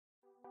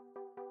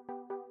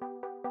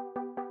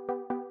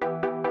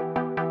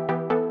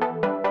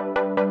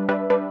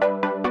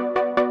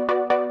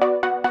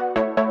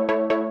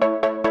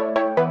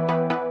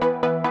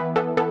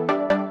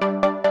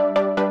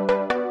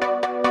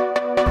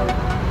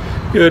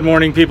Good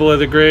morning, people of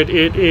the grid.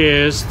 It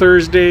is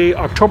Thursday,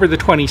 October the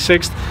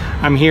 26th.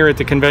 I'm here at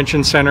the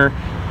convention center.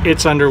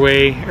 It's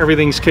underway.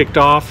 Everything's kicked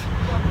off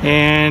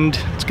and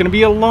it's going to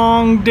be a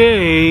long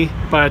day,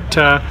 but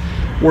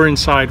we're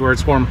inside where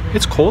it's warm.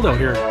 It's cold out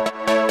here.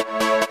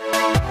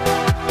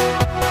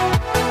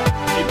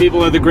 Hey,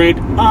 people of the grid.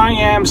 I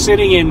am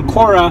sitting in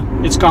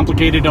Quora. It's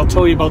complicated. I'll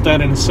tell you about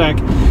that in a sec.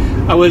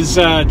 I was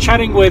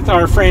chatting with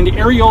our friend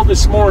Ariel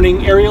this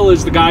morning. Ariel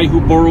is the guy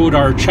who borrowed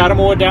our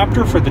CHAdeMO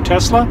adapter for the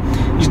Tesla.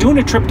 He's doing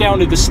a trip down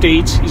to the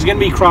States. He's going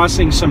to be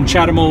crossing some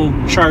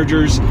CHAdeMO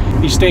chargers.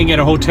 He's staying at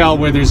a hotel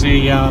where there's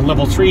a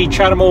level 3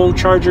 CHAdeMO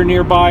charger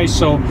nearby,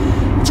 so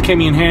it's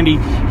came in handy.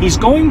 He's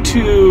going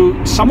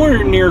to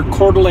somewhere near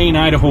Coeur d'Alene,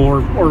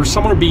 Idaho, or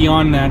somewhere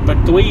beyond that,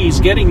 but the way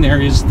he's getting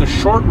there is the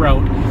short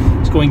route.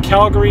 He's going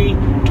Calgary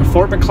to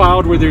Fort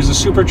McLeod, where there's a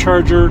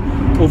supercharger,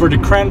 over to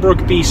Cranbrook,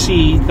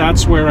 BC.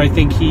 That's where I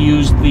think he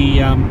used the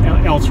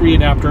L3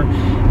 adapter.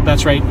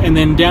 That's right. And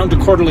then down to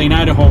Coeur d'Alene,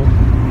 Idaho,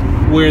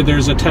 where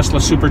there's a Tesla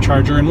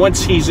supercharger. And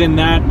once he's in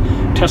that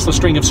Tesla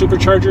string of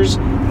superchargers,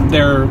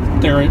 they're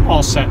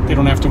all set. They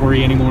don't have to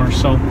worry anymore.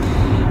 So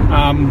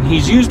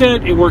he's used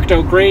it. It worked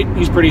out great.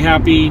 He's pretty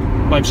happy.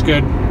 Life's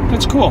good.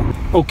 That's cool.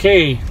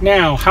 Okay,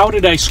 now how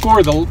did I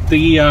score how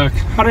did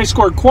I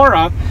score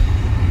Quora?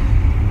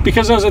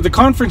 Because I was at the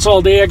conference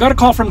all day, I got a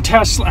call from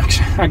Tesla.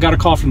 I got a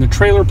call from the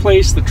trailer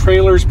place. The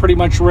trailer's pretty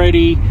much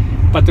ready,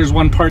 but there's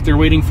one part they're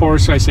waiting for.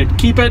 So I said,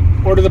 keep it,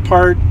 order the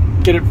part,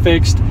 get it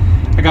fixed.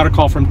 I got a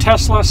call from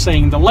Tesla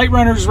saying the light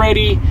runner's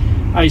ready.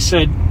 I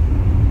said,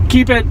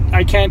 keep it,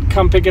 I can't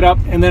come pick it up.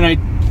 And then I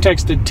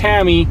texted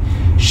Tammy.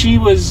 She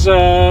was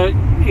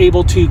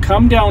able to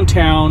come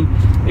downtown,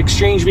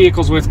 exchange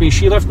vehicles with me.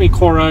 She left me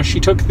Quora.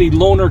 She took the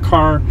loaner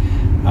car,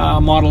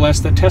 Model S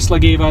that Tesla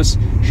gave us.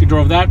 She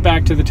drove that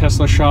back to the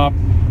Tesla shop,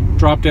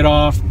 dropped it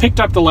off, picked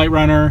up the light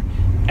runner,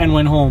 and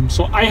went home.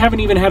 So I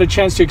haven't even had a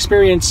chance to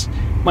experience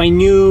my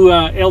new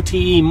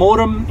LTE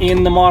modem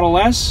in the Model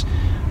S.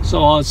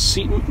 So I'll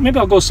see, maybe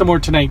I'll go somewhere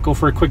tonight, go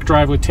for a quick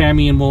drive with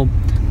Tammy, and we'll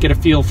get a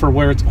feel for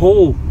where it's,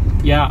 oh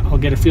yeah, I'll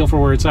get a feel for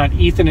where it's at.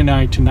 Ethan and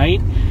I tonight,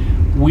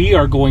 we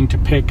are going to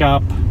pick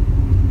up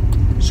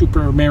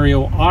Super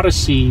Mario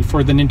Odyssey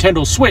for the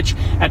Nintendo Switch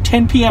at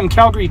 10 p.m.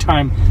 Calgary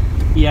time.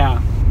 Yeah,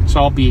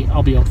 so I'll be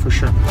out for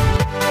sure.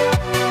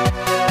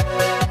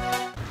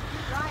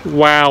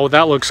 Wow,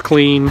 that looks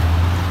clean.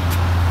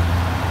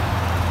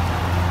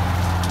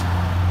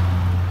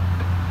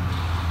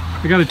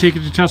 I gotta take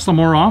it to Tesla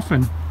more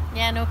often.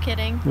 Yeah, no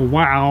kidding.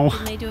 Wow.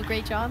 Didn't they do a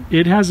great job?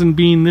 It hasn't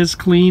been this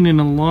clean in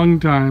a long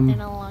time.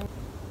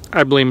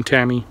 I blame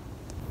Tammy.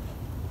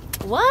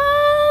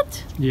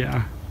 What?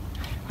 Yeah.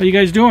 How you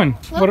guys doing?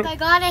 Look, I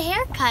got a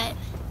haircut.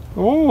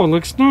 Oh, it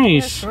looks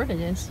nice. How short it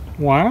is.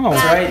 Wow.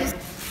 Right.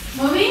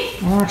 Mommy?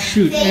 Oh,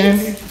 shoot.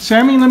 And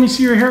Sammy, let me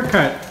see your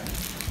haircut.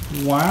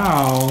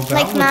 Wow, that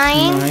like looks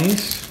mine?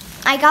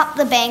 Nice. I got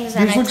the bangs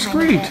and This looks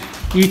great.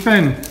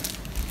 Ethan,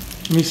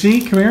 let me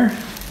see. Come here.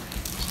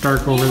 It's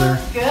dark over there.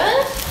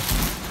 Good?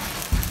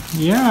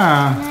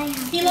 Yeah.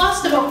 He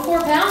lost about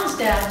 4 pounds,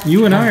 Dad.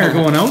 You and I are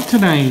going out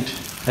tonight.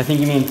 I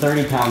think you mean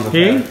 30 pounds of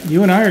Hey, hair.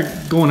 you and I are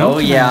going out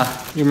tonight. Yeah.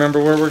 You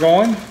remember where we're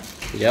going?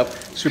 Yep.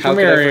 Super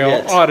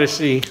Mario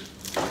Odyssey.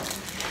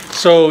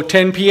 So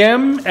 10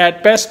 p.m.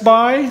 at Best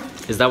Buy.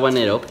 Is that when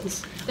it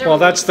opens? Well,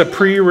 that's the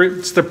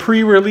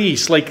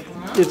pre-release. Like,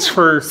 it's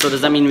for. So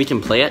does that mean we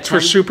can play it?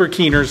 For super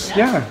keeners?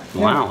 Yeah.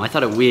 Wow, I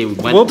thought we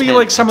went. We'll be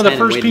like some of the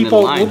first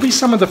people. We'll be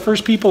some of the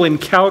first people in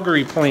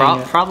Calgary playing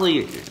it.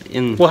 Probably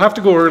in. We'll have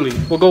to go early.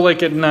 We'll go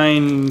like at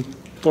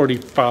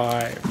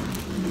 9:45.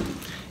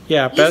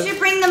 Yeah. You should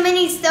bring the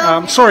mini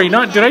stove. Sorry,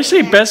 did I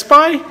say Best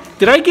Buy?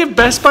 Did I give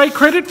Best Buy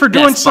credit for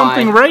doing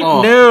something right?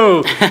 Oh.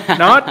 No,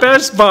 not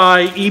Best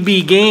Buy,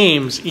 EB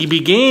Games.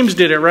 EB Games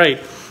did it right.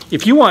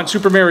 If you want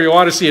Super Mario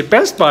Odyssey at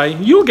Best Buy,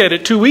 you'll get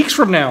it 2 weeks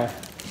from now.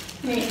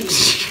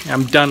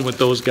 I'm done with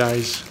those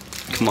guys.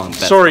 Come on,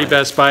 Best Sorry, Buy.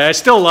 Best Buy. I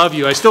still love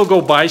you. I still go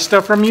buy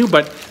stuff from you,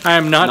 but I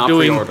am not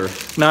doing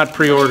pre-orders. Not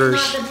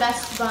the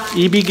Best Buy.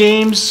 EB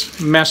Games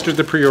mastered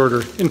the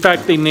pre-order. In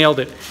fact, they nailed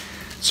it.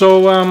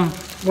 So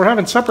we're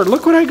having supper.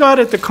 Look what I got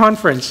at the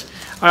conference.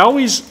 I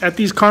always, at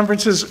these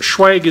conferences,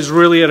 swag is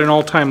really at an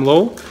all-time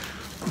low,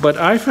 but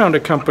I found a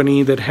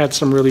company that had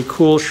some really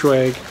cool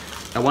swag.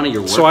 At one of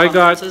your work So I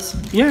got, conferences?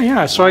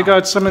 yeah. So I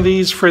got some of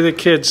these for the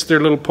kids. They're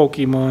little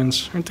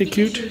Pokemons. Aren't they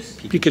cute?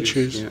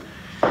 Pikachus. Yeah.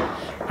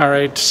 All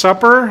right,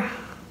 supper.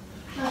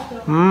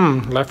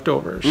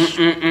 Leftovers.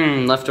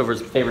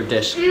 Leftovers, favorite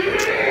dish.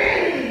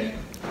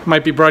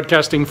 Might be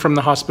broadcasting from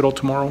the hospital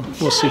tomorrow.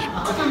 We'll see.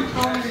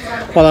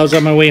 While I was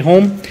on my way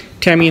home,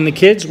 Tammy and the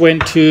kids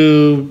went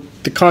to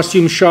the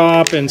costume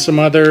shop and some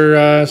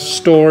other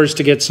stores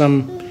to get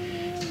some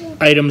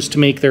items to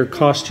make their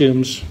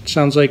costumes.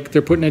 Sounds like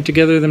they're putting it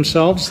together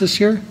themselves this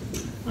year?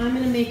 I'm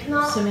going to make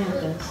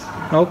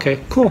Samantha's.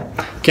 Okay, cool.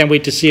 Can't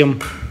wait to see them.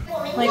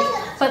 But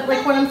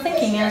what I'm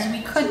thinking is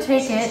we could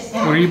take it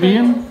and... Where are you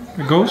being?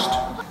 A ghost?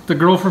 The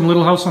girl from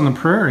Little House on the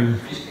Prairie.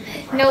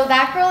 No,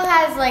 that girl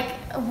has like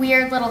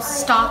weird little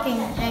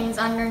stocking things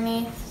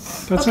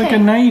underneath. That's like a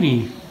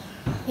nightie.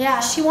 Yeah,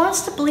 she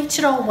wants to bleach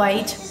it all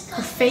white.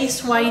 Her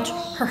face white,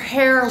 her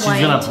hair white.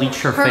 She's gonna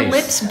bleach her face.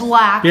 lips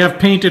black. You have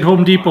paint at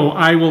Home Depot.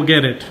 I will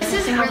get it.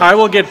 I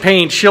will get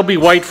paint. She'll be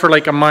white for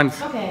like a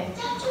month. Okay.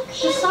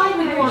 Decide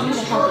when you want me to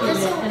help you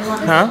with it and let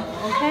me Huh? know,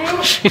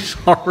 okay? She's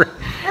already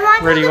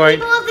Remind the white.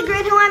 people of the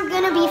grid who I'm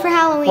gonna be for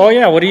Halloween. Oh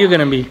yeah, what are you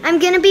gonna be? I'm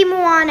gonna be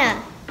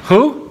Moana.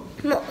 Who?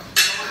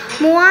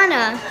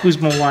 Moana. Who's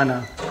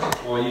Moana?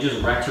 Well, you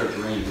just wrecked her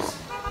dreams.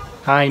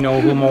 I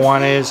know who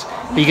Moana is.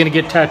 Are you gonna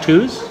get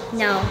tattoos?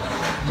 No.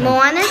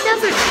 Moana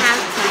doesn't have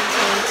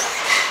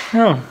tattoos.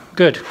 Oh,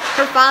 good.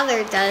 Her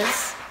father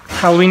does.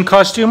 Halloween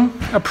costume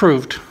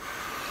approved.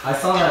 I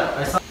saw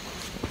that.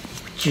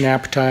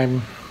 Nap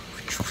time.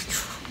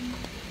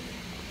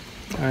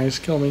 Eyes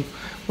kill me.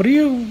 What are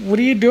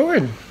you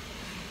doing?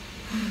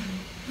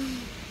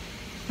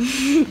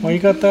 Why you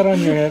got that on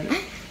your head?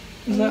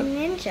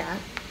 Ninja.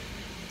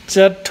 Is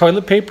that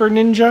toilet paper,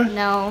 Ninja?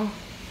 No.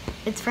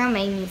 It's from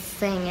Amy's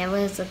thing. It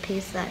was a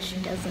piece that she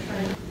doesn't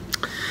need.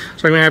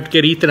 So I'm gonna have to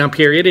get Ethan up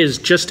here. It is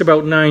just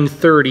about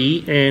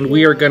 9:30, and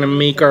we are gonna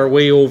make our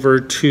way over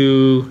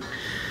to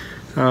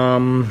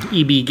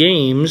EB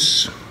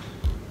Games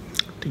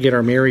to get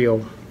our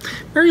Mario.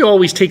 Mario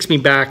always takes me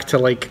back to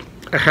like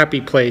a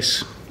happy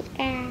place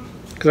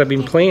because I've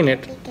been playing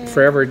it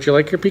forever. Do you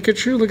like your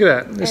Pikachu? Look at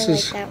that. This I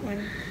is like that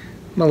one.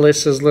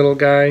 Melissa's little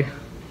guy.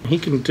 He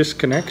can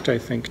disconnect, I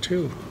think,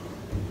 too.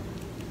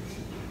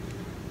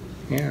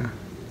 Yeah.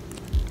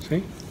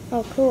 See?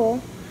 Oh,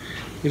 cool.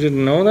 You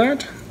didn't know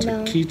that? It's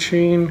No. a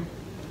keychain.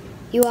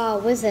 You are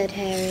a wizard,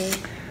 Harry.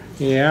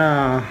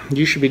 Yeah.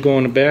 You should be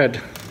going to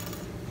bed.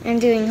 I'm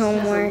doing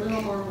homework.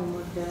 I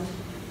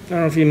don't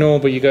know if you know,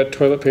 but you got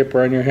toilet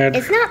paper on your head.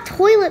 It's not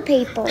toilet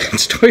paper.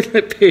 It's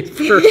toilet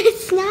paper.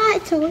 It's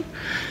not toilet.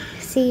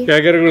 See? Yeah,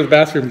 I gotta go to the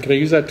bathroom. Can I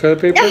use that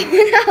toilet paper? No,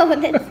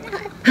 that's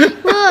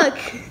not. Look.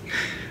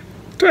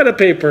 Toilet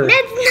paper.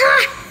 That's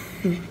not.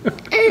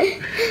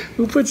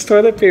 Who puts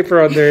toilet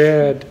paper on their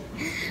head?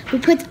 Who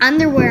puts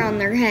underwear on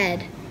their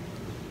head?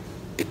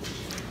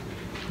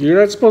 You're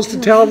not supposed to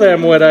tell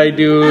them what I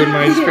do in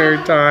my spare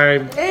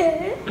time.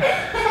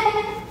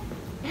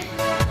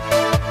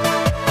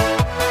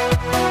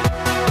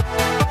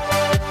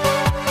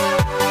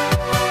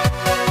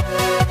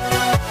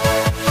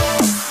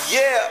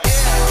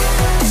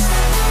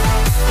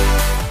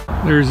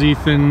 There's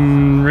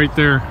Ethan right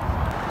there.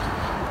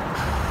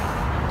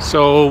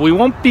 So we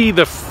won't be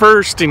the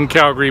first in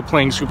Calgary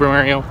playing Super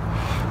Mario.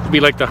 It'll be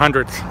like the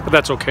 100th, but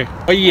that's okay.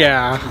 Oh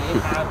yeah. They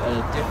have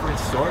a different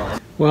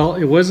sort. Well,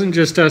 it wasn't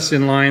just us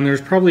in line.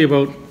 There's probably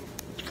about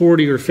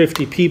 40 or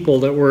 50 people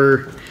that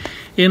were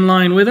in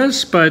line with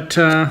us, but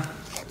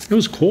it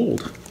was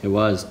cold. It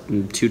was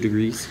 2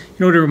 degrees. You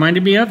know what it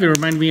reminded me of? It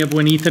reminded me of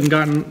when Ethan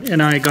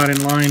and I got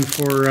in line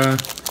for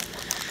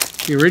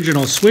the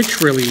original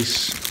Switch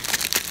release.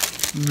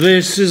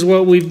 This is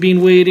what we've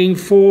been waiting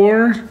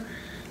for.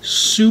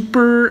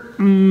 Super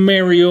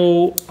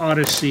Mario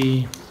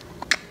Odyssey.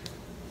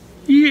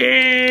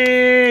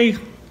 Yay!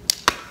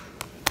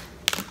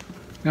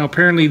 Now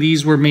apparently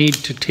these were made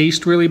to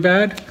taste really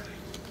bad.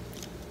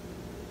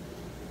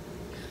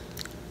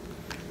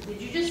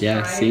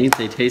 Yeah, see,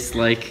 they taste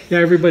like. Yeah,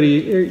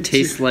 everybody.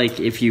 Taste like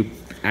if you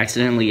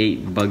accidentally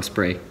ate bug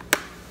spray.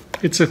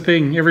 It's a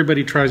thing.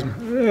 Everybody tries them.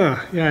 Ugh,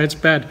 yeah, it's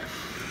bad.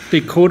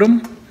 They coat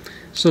them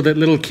so that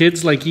little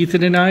kids like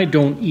Ethan and I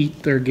don't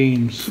eat their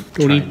games.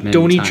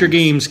 Don't eat your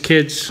games,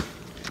 kids.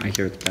 I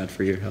hear it's bad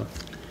for your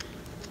health.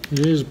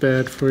 It is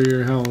bad for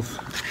your health.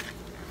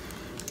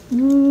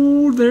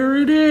 Ooh, there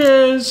it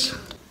is.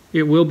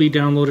 It will be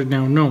downloaded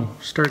now. No,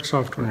 start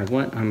software.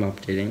 What? I'm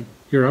updating.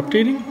 You're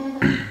updating?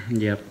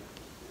 Yep.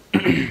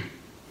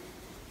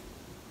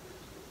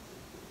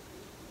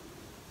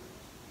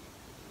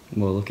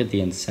 Well, look at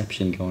the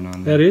inception going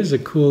on there. That is a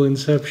cool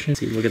inception.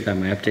 See, look at that.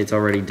 My update's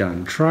already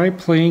done. Try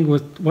playing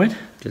with what?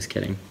 Just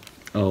kidding.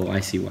 Oh, I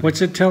see one.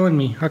 What's it telling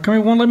me? How come it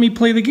won't let me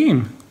play the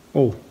game?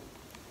 Oh,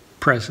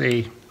 press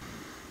A.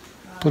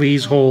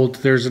 Please hold.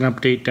 There's an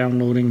update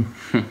downloading.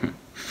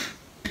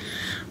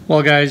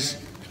 Well, guys,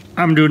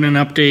 I'm doing an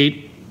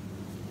update.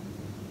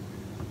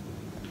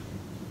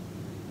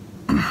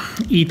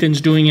 Ethan's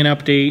doing an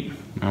update.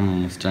 I'm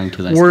almost done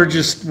because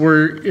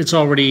it's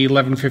already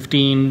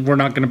 11:15. We're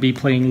not going to be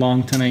playing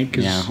long tonight.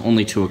 Cause yeah,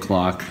 only 2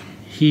 o'clock.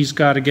 He's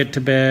got to get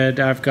to bed.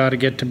 I've got to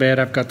get to bed.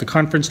 I've got the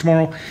conference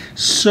tomorrow.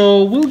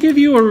 So we'll give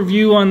you a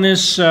review on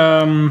this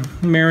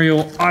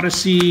Mario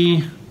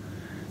Odyssey,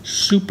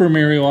 Super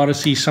Mario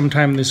Odyssey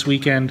sometime this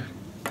weekend.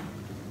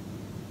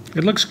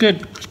 It looks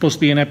good. It's supposed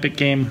to be an epic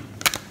game.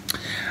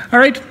 All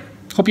right.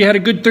 Hope you had a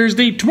good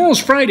Thursday. Tomorrow's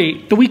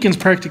Friday. The weekend's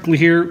practically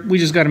here. We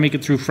just got to make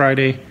it through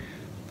Friday.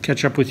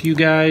 Catch up with you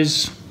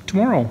guys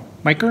tomorrow.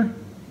 Miker?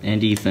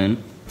 And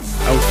Ethan.